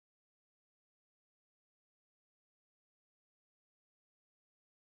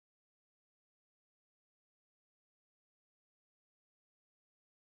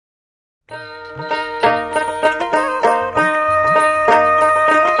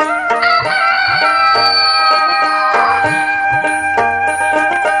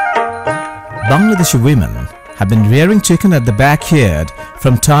Bangladeshi women have been rearing chicken at the backyard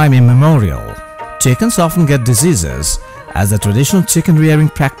from time immemorial. Chickens often get diseases as the traditional chicken rearing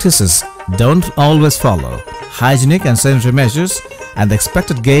practices don't always follow hygienic and sanitary measures, and the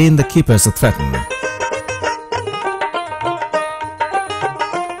expected gain the keepers are threatened.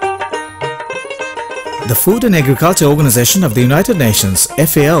 The Food and Agriculture Organization of the United Nations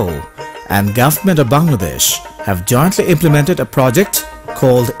 (FAO) and Government of Bangladesh have jointly implemented a project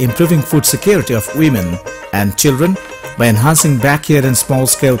called Improving Food Security of Women and Children by enhancing backyard and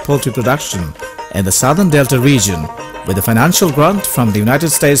small-scale poultry production in the Southern Delta region with a financial grant from the United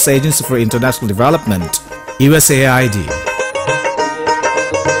States Agency for International Development (USAID).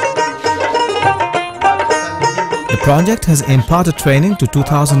 The project has imparted training to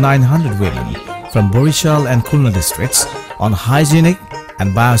 2,900 women from Borishal and Khulna districts on hygienic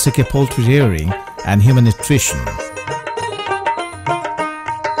and biosecure poultry rearing and human nutrition.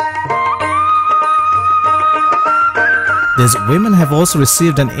 These women have also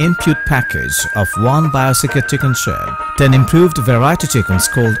received an input package of 1 biosecure chicken shed, 10 improved variety chickens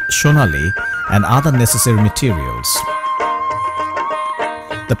called Shonali, and other necessary materials.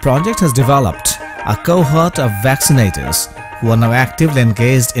 The project has developed a cohort of vaccinators who are now actively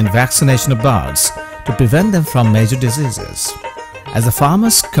engaged in vaccination of birds to prevent them from major diseases. As the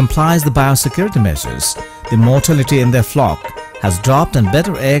farmers comply with the biosecurity measures, the mortality in their flock has dropped and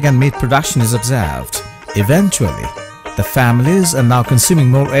better egg and meat production is observed. Eventually, the families are now consuming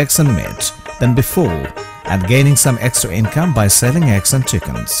more eggs and meat than before and gaining some extra income by selling eggs and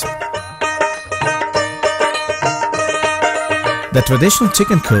chickens. The traditional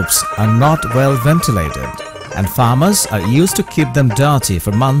chicken coops are not well ventilated, and farmers are used to keep them dirty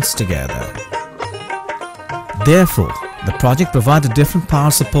for months together. Therefore, the project provided different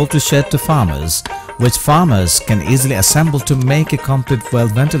parts of poultry shed to farmers, which farmers can easily assemble to make a complete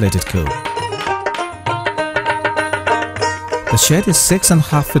well-ventilated coop. The shed is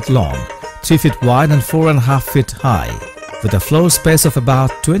 6.5 feet long, 3 feet wide and 4.5 feet high, with a floor space of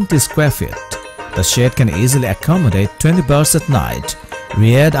about 20 square feet. The shed can easily accommodate 20 birds at night,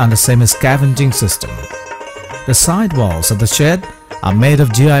 reared under semi-scavenging system. The side walls of the shed are made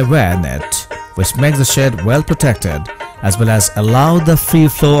of GI wire net, which makes the shed well protected as well as allow the free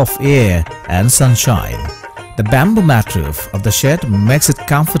flow of air and sunshine. The bamboo mat roof of the shed makes it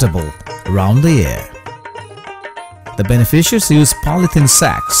comfortable around the year. The beneficiaries use polythene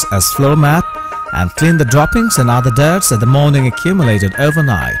sacks as floor mat and clean the droppings and other dirts that the morning accumulated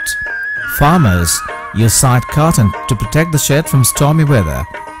overnight. Farmers use side curtain to protect the shed from stormy weather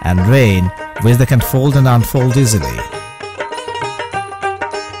and rain, which they can fold and unfold easily.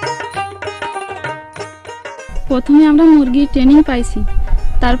 প্রথমে আমরা মুরগির training পাইছি,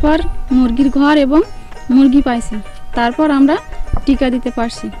 তারপর মুরগির ঘর এবং মুরগি পাইছি, তারপর আমরা টিকা দিতে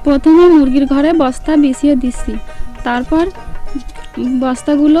পারছি। প্রথমে মুরগির ঘরে বস্তা বিছিয়ে দিচ্ছি, তারপর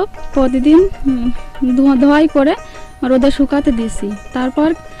বস্তাগুলো প্রতিদিন ধোয়াই করে রোদে শুকাতে দিচ্ছি। তারপর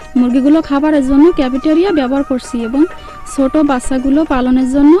মুরগিগুলো খাবারের জন্য ক্যাফেটেরিয়া ব্যবহার করছি এবং ছোট বাচ্চাগুলো পালনের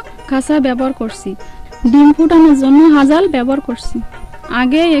জন্য খাঁচা ব্যবহার করছি। ডিম ফুটানোর জন্য হাজাল ব্যবহার করছি।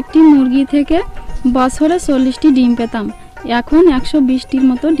 আগে একটি মুরগি থেকে বছরে 40টি ডিম পেতাম, এখন 120টির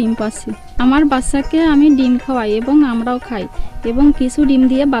মতো ডিম পাচ্ছি। আমার বাচ্চাকে আমি ডিম খাওয়াই এবং আমরাও খাই এবং কিছু ডিম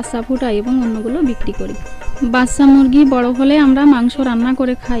দিয়ে বাচ্চা ফুটাই এবং অন্যগুলো বিক্রি করি। বাচ্চা মুরগি বড় হলে আমরা মাংস রান্না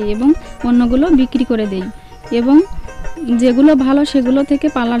করে খাই এবং অন্যগুলো বিক্রি করে দেই এবং যেগুলো ভালো সেগুলো থেকে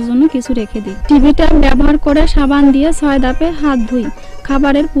পালার জন্য কিছু রেখে দিই। টিভিটা ব্যবহার করে সাবান দিয়ে 6 ধাপে হাত ধুই।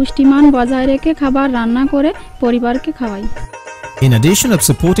 খাবারের পুষ্টিমান বজায় রেখে খাবার রান্না করে পরিবারকে খাওয়াই। In addition of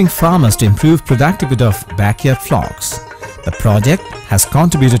supporting farmers to improve productivity of backyard flocks, the project has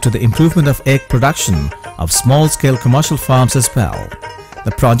contributed to the improvement of egg production of small-scale commercial farms as well.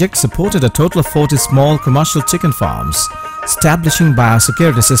 The project supported a total of 40 small commercial chicken farms, establishing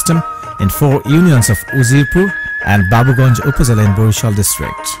biosecurity system in 4 unions of Uzirpur and Babuganj Upazila in Borishal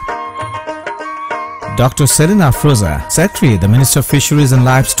district. Dr. Selina Afroza, Secretary, the Minister of Fisheries and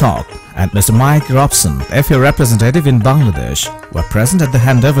Livestock, and Mr. Mike Robson, FAO representative in Bangladesh, were present at the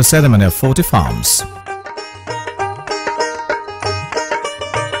handover ceremony of 40 farms.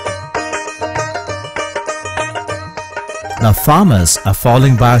 Now farmers are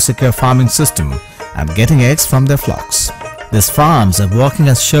following biosecure farming system and getting eggs from their flocks. These farms are working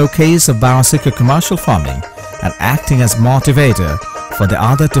as showcase of biosecure commercial farming and acting as motivator for the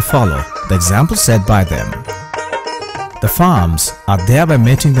other to follow the example set by them. The farms are thereby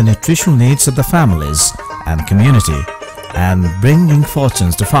meeting the nutritional needs of the families and community and bringing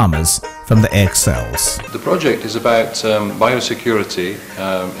fortunes to farmers from the egg cells. The project is about biosecurity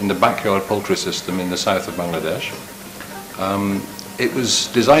in the backyard poultry system in the south of Bangladesh. It was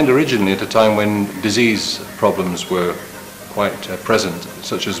designed originally at a time when disease problems were quite present,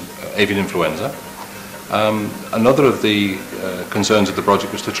 such as avian influenza. Another of the concerns of the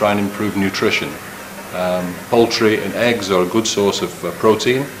project was to try and improve nutrition. Poultry and eggs are a good source of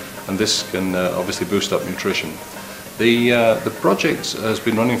protein, and this can obviously boost up nutrition. The project has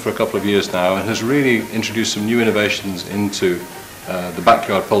been running for a couple of years now and has really introduced some new innovations into the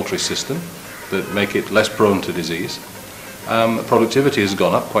backyard poultry system that make it less prone to disease. Productivity has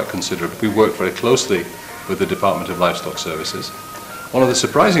gone up quite considerably. We work very closely with the Department of Livestock Services. One of the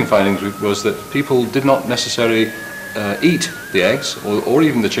surprising findings was that people did not necessarily eat the eggs or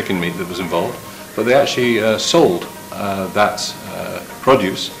even the chicken meat that was involved, but they actually sold that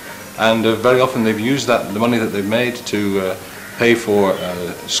produce, and very often they've used the money that they've made to pay for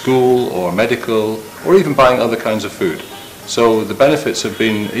school or medical or even buying other kinds of food. So the benefits have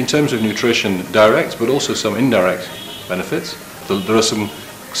been, in terms of nutrition, direct, but also some indirect benefits. There are some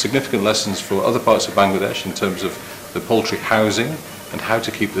significant lessons for other parts of Bangladesh in terms of the poultry housing and how to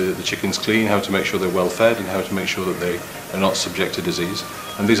keep the chickens clean, how to make sure they're well fed, and how to make sure that they are not subject to disease.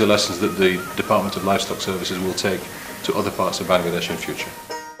 And these are lessons that the Department of Livestock Services will take to other parts of Bangladesh in future.